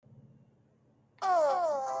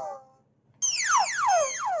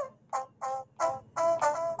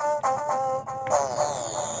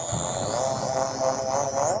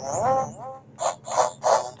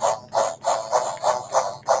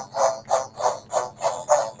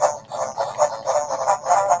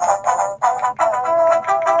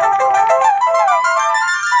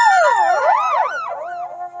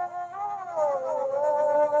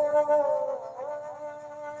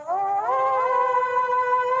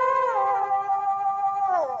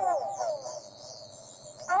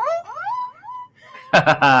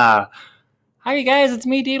Hi, you guys, it's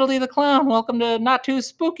me, Deedle-D the Clown. Welcome to Not Too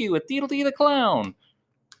Spooky with Deedle-D the Clown.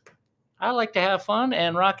 I like to have fun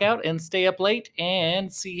and rock out and stay up late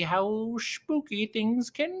and see how spooky things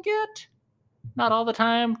can get. Not all the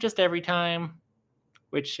time, just every time,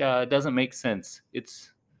 which doesn't make sense.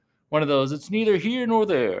 It's one of those, it's neither here nor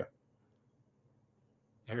there.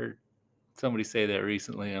 I heard somebody say that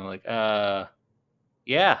recently. I'm like,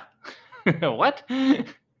 yeah. What?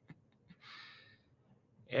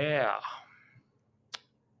 Yeah.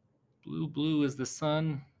 Blue, blue is the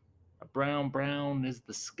sun. A brown, brown is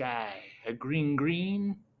the sky. A green,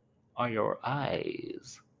 green are your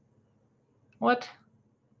eyes. What?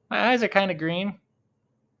 My eyes are kind of green.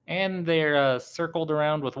 And they're circled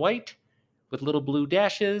around with white, with little blue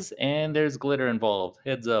dashes, and there's glitter involved.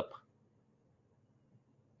 Heads up.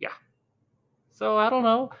 Yeah. So I don't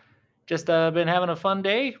know. Just been having a fun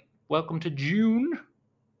day. Welcome to June.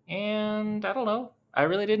 And I don't know. I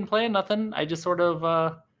really didn't plan nothing. I just sort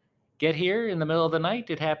of get here in the middle of the night.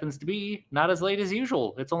 It happens to be not as late as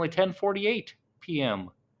usual. It's only 10:48 p.m.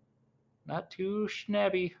 Not too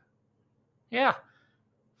shabby. Yeah.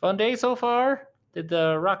 Fun day so far. Did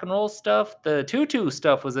the rock and roll stuff. The tutu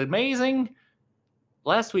stuff was amazing.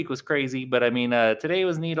 Last week was crazy, but I mean, today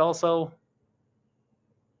was neat also.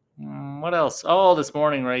 What else? Oh, this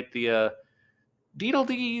morning, right? The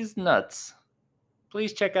Deedle-D's Nuts.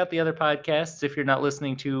 Please check out the other podcasts if you're not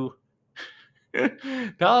listening to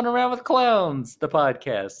Palling Around with Clowns, the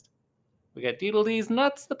podcast. We got Deedle-D's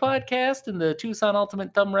Nuts, the podcast, and the Tucson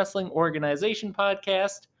Ultimate Thumb Wrestling Organization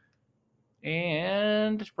podcast,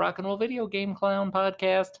 and Rock and Roll Video Game Clown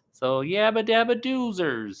podcast. So, yabba dabba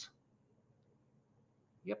doozers.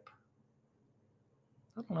 Yep.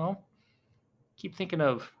 I don't know. Keep thinking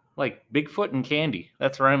of, like, Bigfoot and candy.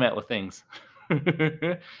 That's where I'm at with things. I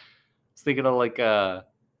was thinking of, like,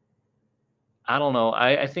 I don't know.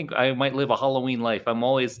 I think I might live a Halloween life. I'm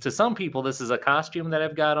always, to some people, this is a costume that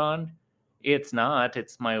I've got on. It's not.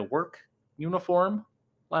 It's my work uniform.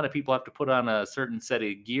 A lot of people have to put on a certain set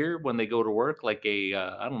of gear when they go to work, like a,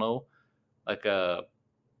 I don't know, like a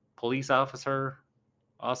police officer,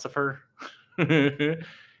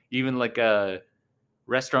 even like a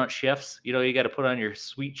restaurant chefs. You know, you got to put on your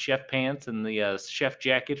sweet chef pants and the chef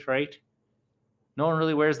jacket, right? No one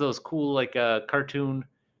really wears those cool, like cartoon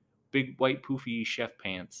big white poofy chef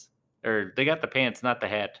pants. Or they got the pants, not the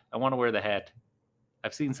hat. I want to wear the hat.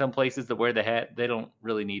 I've seen some places that wear the hat. They don't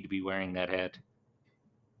really need to be wearing that hat.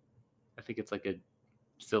 I think it's like a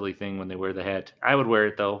silly thing when they wear the hat. I would wear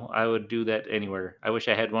it though. I would do that anywhere. I wish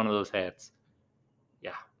I had one of those hats.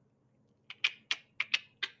 Yeah.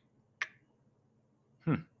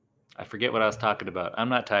 I forget what I was talking about. I'm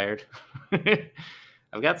not tired.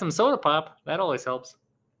 I've got some soda pop. That always helps.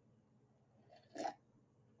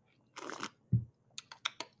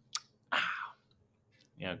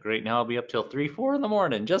 Yeah, great. Now I'll be up till 3, 4 in the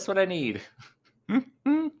morning. Just what I need.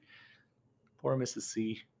 Poor Mrs.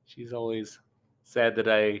 C. She's always sad that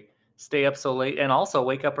I stay up so late and also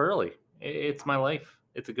wake up early. It's my life.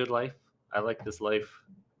 It's a good life. I like this life.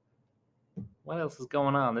 What else is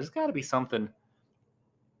going on? There's got to be something.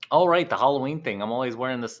 Oh, right, the Halloween thing. I'm always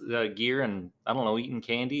wearing this gear and, I don't know, eating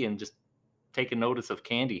candy and just taking notice of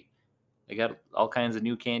candy. They got all kinds of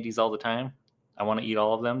new candies all the time. I want to eat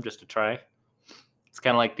all of them just to try. It's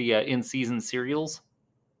kind of like the in-season cereals.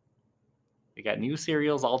 They got new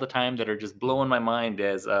cereals all the time that are just blowing my mind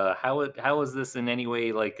as how is this in any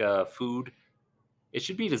way like food? It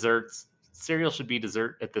should be desserts. Cereal should be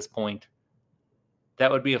dessert at this point.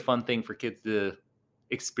 That would be a fun thing for kids to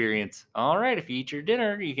experience. All right, if you eat your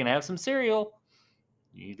dinner, you can have some cereal.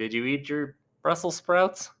 Did you eat your Brussels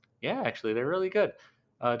sprouts? Yeah, actually, they're really good.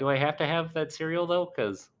 Do I have to have that cereal though?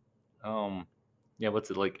 Because, yeah, what's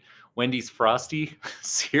it like? Wendy's Frosty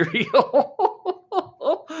cereal.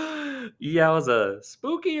 Yeah, was a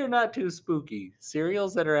spooky or not too spooky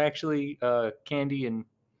cereals that are actually candy and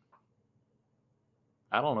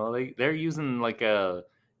I don't know. They're using like a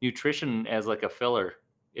nutrition as like a filler.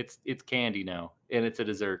 It's candy now and it's a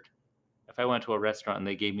dessert. If I went to a restaurant and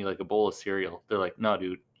they gave me like a bowl of cereal, they're like, "No,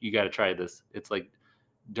 dude, you got to try this. It's like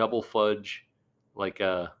double fudge, like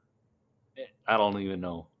I don't even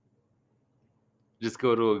know. Just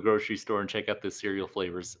go to a grocery store and check out the cereal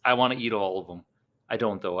flavors. I want to eat all of them. I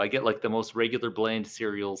don't though. I get like the most regular bland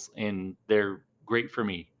cereals, and they're great for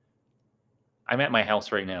me. I'm at my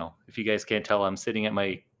house right now. If you guys can't tell, I'm sitting at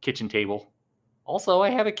my kitchen table. Also,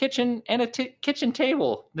 I have a kitchen and a kitchen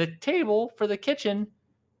table. The table for the kitchen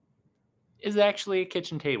is actually a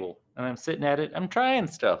kitchen table, and I'm sitting at it. I'm trying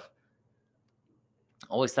stuff.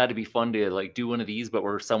 Always thought it'd be fun to like do one of these, but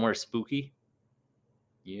we're somewhere spooky.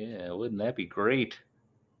 Yeah, wouldn't that be great?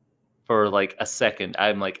 For like a second,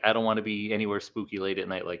 I'm like, I don't want to be anywhere spooky late at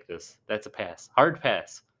night like this. That's a pass. Hard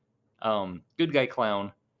pass. Good guy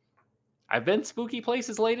clown. I've been spooky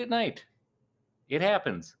places late at night. It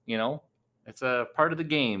happens, you know? It's a part of the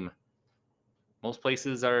game. Most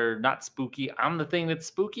places are not spooky. I'm the thing that's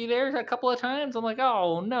spooky there a couple of times. I'm like,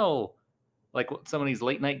 oh no. Like some of these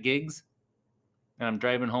late night gigs, and I'm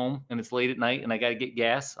driving home and it's late at night and I got to get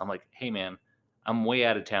gas. I'm like, hey man, I'm way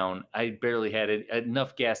out of town. I barely had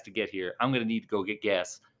enough gas to get here. I'm going to need to go get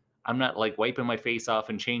gas. I'm not like wiping my face off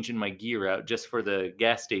and changing my gear out just for the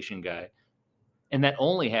gas station guy. And that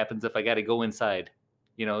only happens if I got to go inside.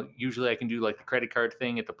 You know, usually I can do like the credit card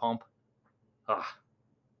thing at the pump. Ah,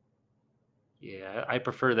 yeah, I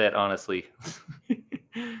prefer that honestly.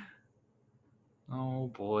 Oh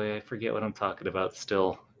boy, I forget what I'm talking about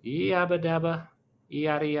still. Yabba dabba,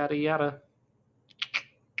 yada yada yada.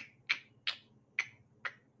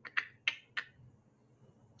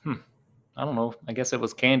 Hmm. I don't know. I guess it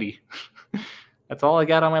was candy. That's all I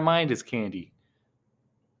got on my mind is candy.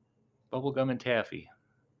 Bubblegum and taffy.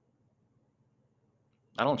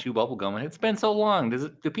 I don't chew bubblegum. It's been so long.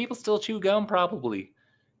 Do people still chew gum? Probably.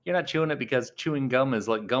 You're not chewing it because chewing gum is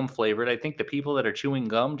like gum flavored. I think the people that are chewing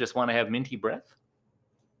gum just want to have minty breath.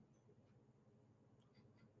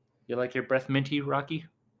 You like your breath minty, Rocky?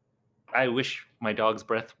 I wish my dog's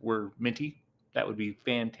breath were minty. That would be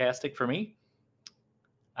fantastic for me.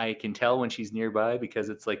 I can tell when she's nearby because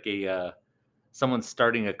it's like a someone's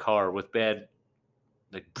starting a car with bad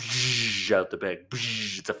like out the back.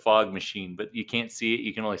 It's a fog machine, but you can't see it.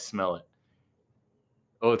 You can only smell it.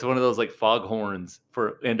 Oh, it's one of those like fog horns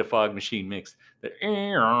for and a fog machine mix.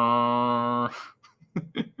 I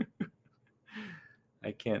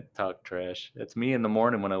can't talk trash. That's me in the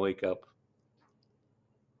morning when I wake up.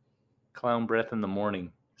 Clown breath in the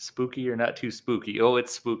morning. Spooky or not too spooky? Oh,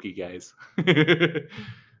 it's spooky, guys.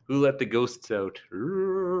 Who let the ghosts out?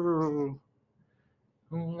 Who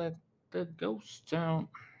let the ghosts out?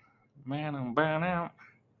 Man, I'm burnt out.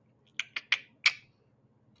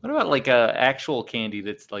 What about like actual candy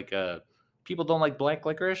that's like people don't like black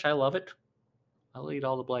licorice? I love it. I'll eat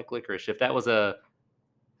all the black licorice. If that was a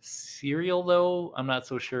cereal, though, I'm not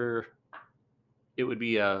so sure it would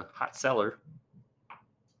be a hot seller.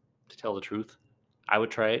 To tell the truth, I would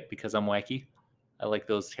try it because I'm wacky. I like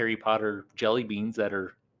those Harry Potter jelly beans that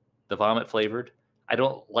are the vomit flavored. I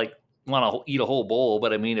don't like want to eat a whole bowl,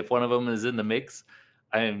 but I mean, if one of them is in the mix,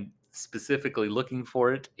 I'm specifically looking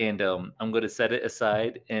for it, and I'm going to set it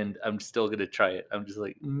aside, and I'm still going to try it. I'm just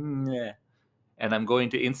like, yeah, and I'm going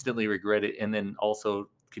to instantly regret it, and then also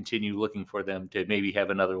continue looking for them to maybe have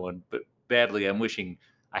another one. But badly, I'm wishing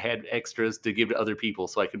I had extras to give to other people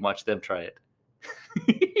so I can watch them try it.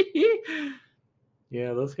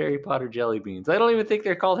 Yeah, those Harry Potter jelly beans. I don't even think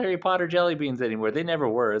they're called Harry Potter jelly beans anymore. They never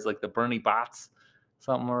were. It's like the Bernie Bots,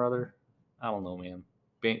 something or other. I don't know, man.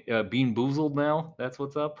 Bean Boozled now? That's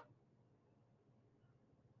what's up?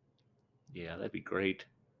 Yeah, that'd be great.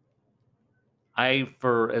 I,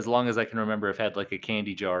 for as long as I can remember, have had like a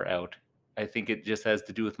candy jar out. I think it just has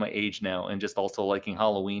to do with my age now and just also liking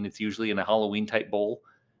Halloween. It's usually in a Halloween type bowl,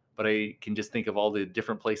 but I can just think of all the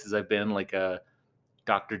different places I've been, like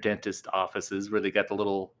doctor dentist offices where they got the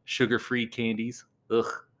little sugar free candies.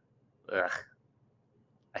 Ugh. Ugh.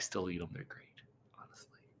 I still eat them. They're great,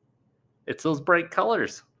 honestly. It's those bright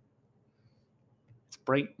colors. It's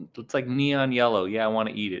bright. It's like neon yellow. Yeah, I want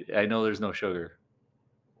to eat it. I know there's no sugar.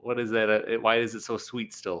 What is that? Why is it so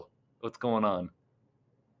sweet still? What's going on?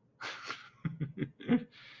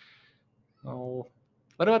 Oh,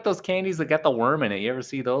 what about those candies that got the worm in it? You ever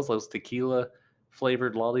see those? Those tequila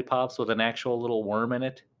flavored lollipops with an actual little worm in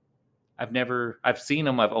it? I've seen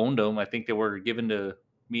them. I've owned them. I think they were given to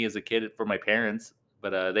me as a kid for my parents,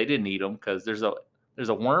 but they didn't eat them because there's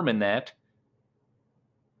a worm in that.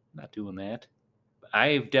 Not doing that.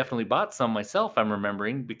 I've definitely bought some myself. I'm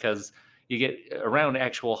remembering because you get around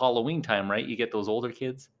actual Halloween time, right? You get those older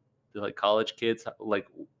kids, they're like college kids, like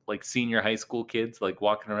senior high school kids, like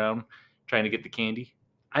walking around trying to get the candy.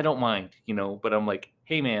 I don't mind, but I'm like,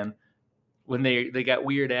 hey man, when they got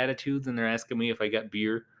weird attitudes and they're asking me if I got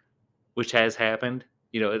beer, which has happened.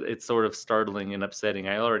 It's sort of startling and upsetting.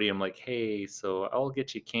 I already am like, hey, so I'll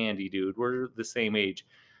get you candy, dude. We're the same age,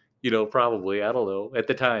 probably. I don't know at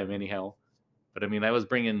the time, anyhow. But I mean, I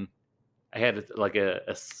had like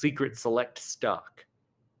a secret select stock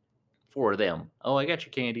for them. Oh, I got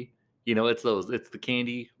your candy. It's the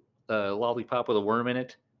candy lollipop with a worm in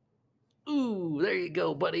it. Ooh, there you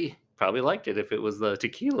go, buddy. Probably liked it if it was the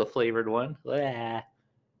tequila flavored one. Ah,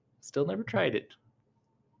 still never tried it.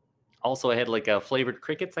 Also, I had like flavored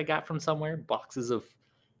crickets I got from somewhere, boxes of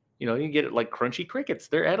You know, you get it like crunchy crickets.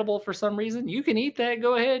 They're edible for some reason. You can eat that.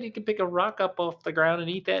 Go ahead. You can pick a rock up off the ground and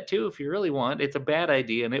eat that too if you really want. It's a bad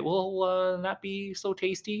idea and it will not be so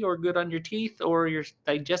tasty or good on your teeth or your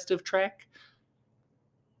digestive tract.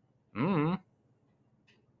 Mm.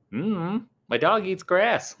 Mm. My dog eats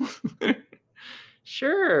grass.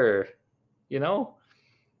 Sure. You know,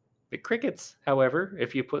 the crickets, however,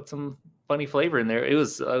 if you put some funny flavor in there, it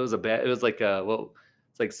was like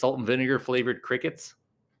it's like salt and vinegar flavored crickets.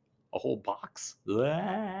 A whole box.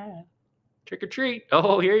 Blah. Trick or treat.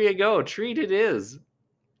 Oh, here you go. Treat it is.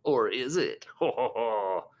 Or is it? Ho, ho,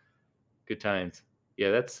 ho. Good times.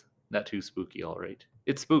 Yeah, that's not too spooky, all right.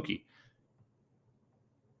 It's spooky.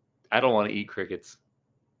 I don't want to eat crickets.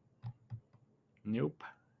 Nope.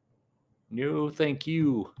 No, thank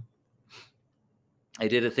you. I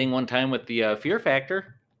did a thing one time with the Fear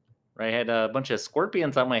Factor where I had a bunch of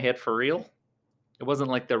scorpions on my head for real. It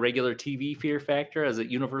wasn't like the regular TV Fear Factor. I was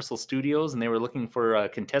at Universal Studios and they were looking for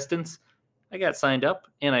contestants. I got signed up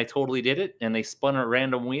and I totally did it. And they spun a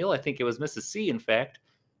random wheel. I think it was Mrs. C, in fact.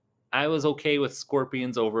 I was okay with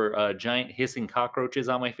scorpions over giant hissing cockroaches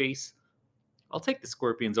on my face. I'll take the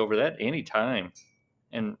scorpions over that anytime.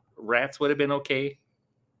 And rats would have been okay.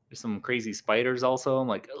 There's some crazy spiders also. I'm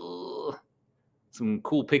like, ugh. Some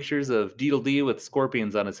cool pictures of Deedle-D with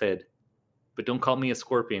scorpions on his head. But don't call me a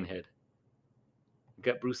scorpion head. I've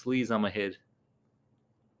got Bruce Lee's on my head.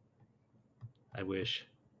 I wish.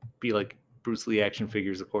 Be like Bruce Lee action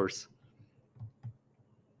figures, of course.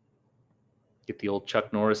 Get the old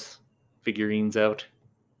Chuck Norris figurines out.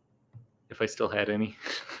 If I still had any.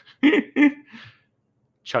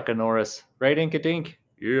 Chucka Norris. Right, Inka-Dink?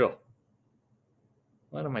 Yeah.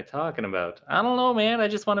 What am I talking about? I don't know, man. I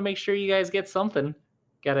just want to make sure you guys get something.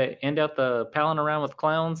 Gotta end out the palling around with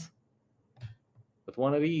clowns. With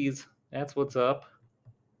one of these. That's what's up.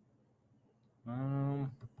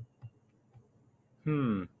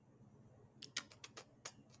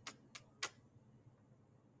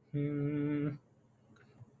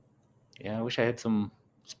 Yeah, I wish I had some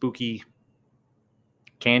spooky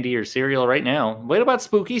candy or cereal right now. What about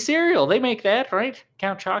spooky cereal? They make that, right?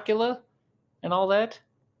 Count Chocula and all that.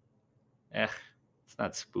 It's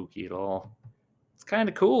not spooky at all. It's kind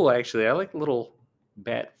of cool, actually. I like little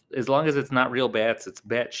bat. As long as it's not real bats, it's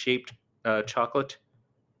bat-shaped chocolate.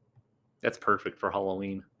 That's perfect for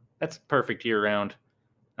Halloween. That's perfect year-round.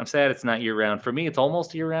 I'm sad it's not year-round. For me, it's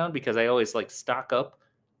almost year-round because I always like stock up.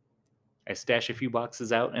 I stash a few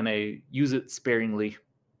boxes out and I use it sparingly.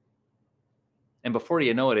 And before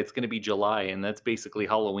you know it, it's going to be July, and that's basically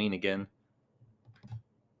Halloween again.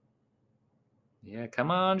 Yeah,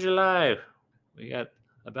 come on, July. We got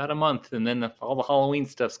about a month, and then all the Halloween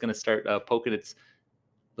stuff's going to start poking its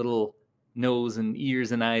little nose and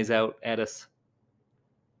ears and eyes out at us.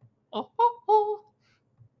 Oh, oh, oh.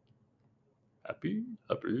 Happy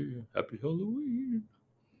Halloween.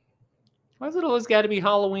 Why's it always got to be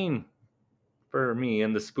Halloween for me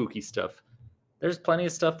and the spooky stuff? There's plenty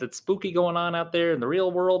of stuff that's spooky going on out there in the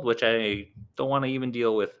real world, which I don't want to even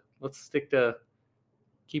deal with. Let's stick to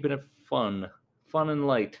keeping it fun. Fun and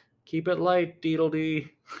light. Keep it light, Deedle-D.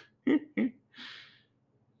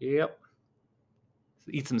 Yep.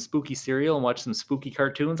 Eat some spooky cereal and watch some spooky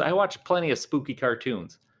cartoons. I watch plenty of spooky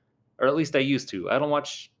cartoons. Or at least I used to. I don't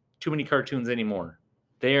watch too many cartoons anymore.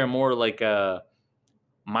 They are more like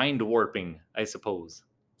mind warping, I suppose.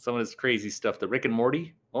 Some of this crazy stuff. The Rick and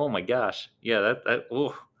Morty. Oh my gosh. Yeah,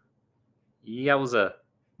 oh. Yowza.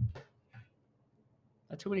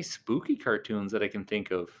 Not too many spooky cartoons that I can think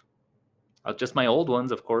of. Just my old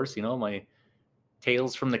ones, of course. You know, my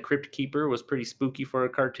Tales from the Crypt Keeper was pretty spooky for a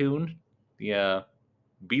cartoon. The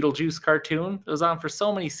Beetlejuice cartoon. It was on for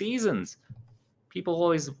so many seasons. People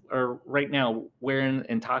always are right now wearing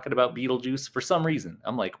and talking about Beetlejuice for some reason.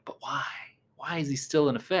 I'm like, but why? Why is he still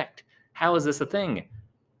in effect? How is this a thing?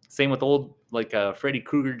 Same with old like Freddy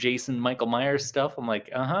Krueger, Jason, Michael Myers stuff. I'm like,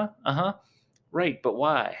 right, but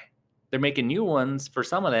why? They're making new ones for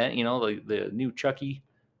some of that, you know, the new Chucky,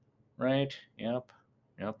 right? Yep.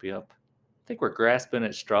 I think we're grasping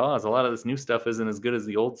at straws. A lot of this new stuff isn't as good as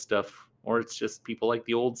the old stuff, or it's just people like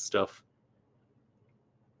the old stuff.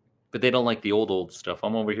 But they don't like the old stuff.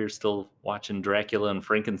 I'm over here still watching Dracula and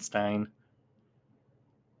Frankenstein.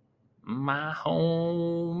 My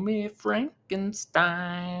homie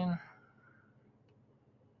Frankenstein.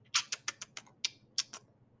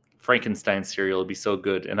 Frankenstein cereal would be so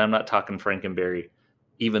good. And I'm not talking Frankenberry,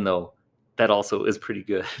 even though that also is pretty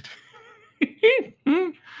good.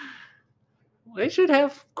 They should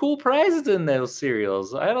have cool prizes in those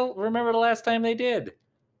cereals. I don't remember the last time they did.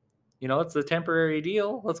 You know, it's a temporary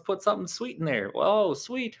deal. Let's put something sweet in there. Whoa,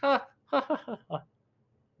 sweet. Ha, ha, ha, ha.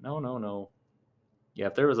 No, no, no. Yeah,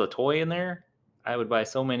 if there was a toy in there, I would buy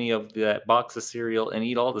so many of that box of cereal and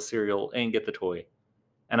eat all the cereal and get the toy.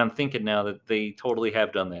 And I'm thinking now that they totally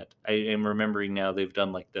have done that. I am remembering now they've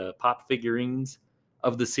done like the pop figurines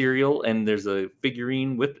of the cereal, and there's a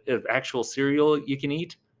figurine with actual cereal you can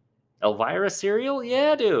eat. Elvira cereal?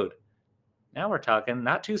 Yeah, dude. Now we're talking.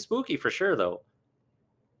 Not too spooky for sure, though.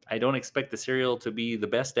 I don't expect the cereal to be the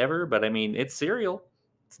best ever, but I mean, it's cereal.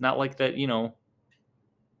 It's not like that,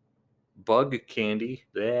 bug candy.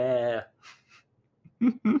 Yeah.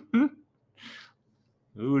 Who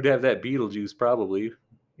would have that Beetlejuice? Probably.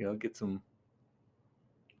 Get some.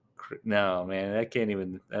 No, man, I can't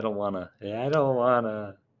even. I don't wanna. I don't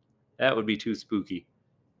wanna. That would be too spooky.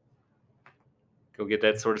 Go get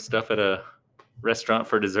that sort of stuff at a restaurant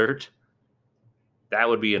for dessert. That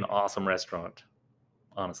would be an awesome restaurant,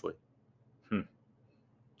 honestly. Hmm.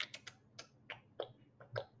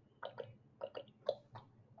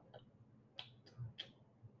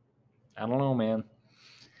 I don't know, man.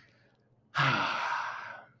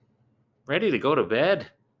 Ready to go to bed.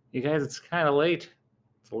 You guys, it's kind of late.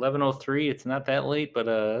 It's 11:03. It's not that late, but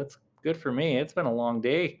it's good for me. It's been a long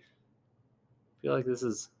day. I feel like this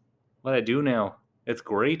is what I do now. It's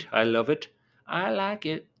great. I love it. I like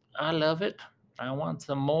it. I love it. I want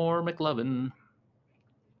some more McLovin.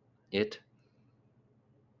 It.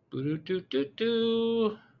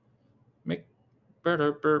 Boo-doo-doo-doo-doo.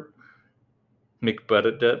 McBurderburp.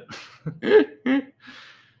 McButterdut.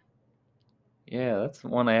 Yeah, that's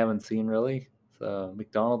one I haven't seen really. It's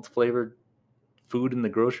McDonald's flavored food in the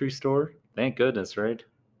grocery store. Thank goodness, right?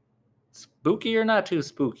 Spooky or not too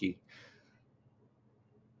spooky?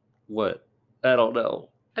 What? I don't know.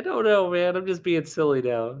 I don't know, man. I'm just being silly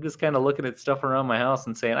now. I'm just kind of looking at stuff around my house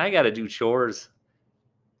and saying, I got to do chores.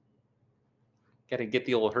 Got to get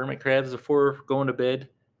the old hermit crabs before going to bed.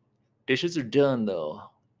 Dishes are done, though.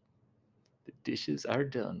 The dishes are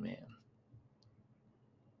done, man.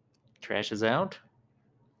 Trash is out.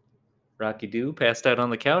 Rocky Doo passed out on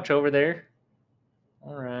the couch over there.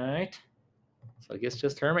 All right. So I guess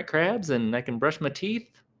just hermit crabs, and I can brush my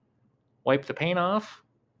teeth, wipe the paint off.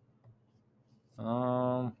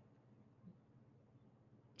 So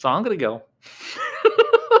I'm gonna go.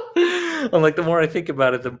 I'm like, the more I think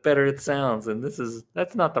about it, the better it sounds. And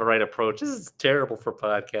that's not the right approach. This is terrible for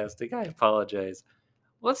podcasting. I apologize.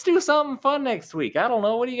 Let's do something fun next week. I don't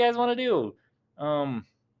know. What do you guys want to do?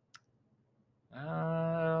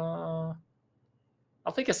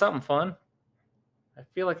 I'll think of something fun. I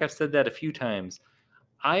feel like I've said that a few times.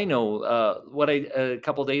 I know a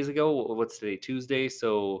couple days ago. What's today? Tuesday.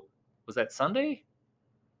 So was that Sunday?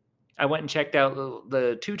 I went and checked out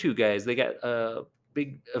the Tutu guys. They got a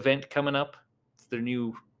big event coming up. It's their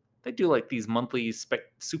new. They do like these monthly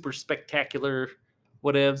super spectacular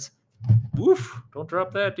whatevs. Woof! Don't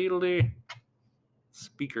drop that, Deedle-D.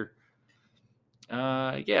 Speaker.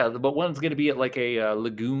 Yeah, but one's gonna be at like a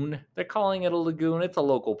lagoon. They're calling it a lagoon. It's a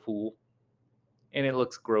local pool, and it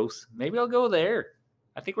looks gross. Maybe I'll go there.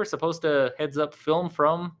 I think we're supposed to heads up film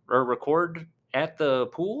from or record at the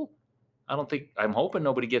pool. I'm hoping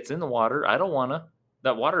nobody gets in the water. I don't wanna.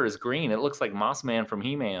 That water is green. It looks like Moss Man from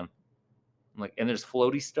He-Man. I'm like, and there's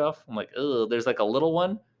floaty stuff. I'm like, ugh, there's like a little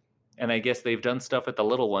one. And I guess they've done stuff at the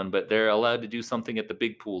little one, but they're allowed to do something at the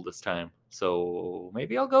big pool this time. So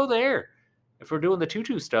maybe I'll go there. If we're doing the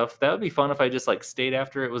tutu stuff, that would be fun if I just like stayed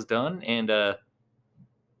after it was done and I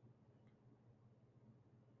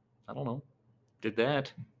don't know, did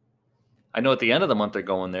that. I know at the end of the month they're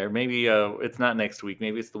going there. Maybe it's not next week.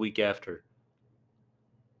 Maybe it's the week after.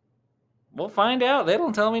 We'll find out. They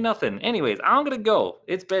don't tell me nothing. Anyways, I'm going to go.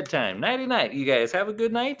 It's bedtime. Nighty night. You guys have a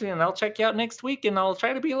good night, and I'll check you out next week, and I'll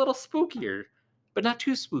try to be a little spookier, but not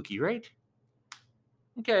too spooky, right?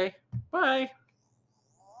 Okay. Bye.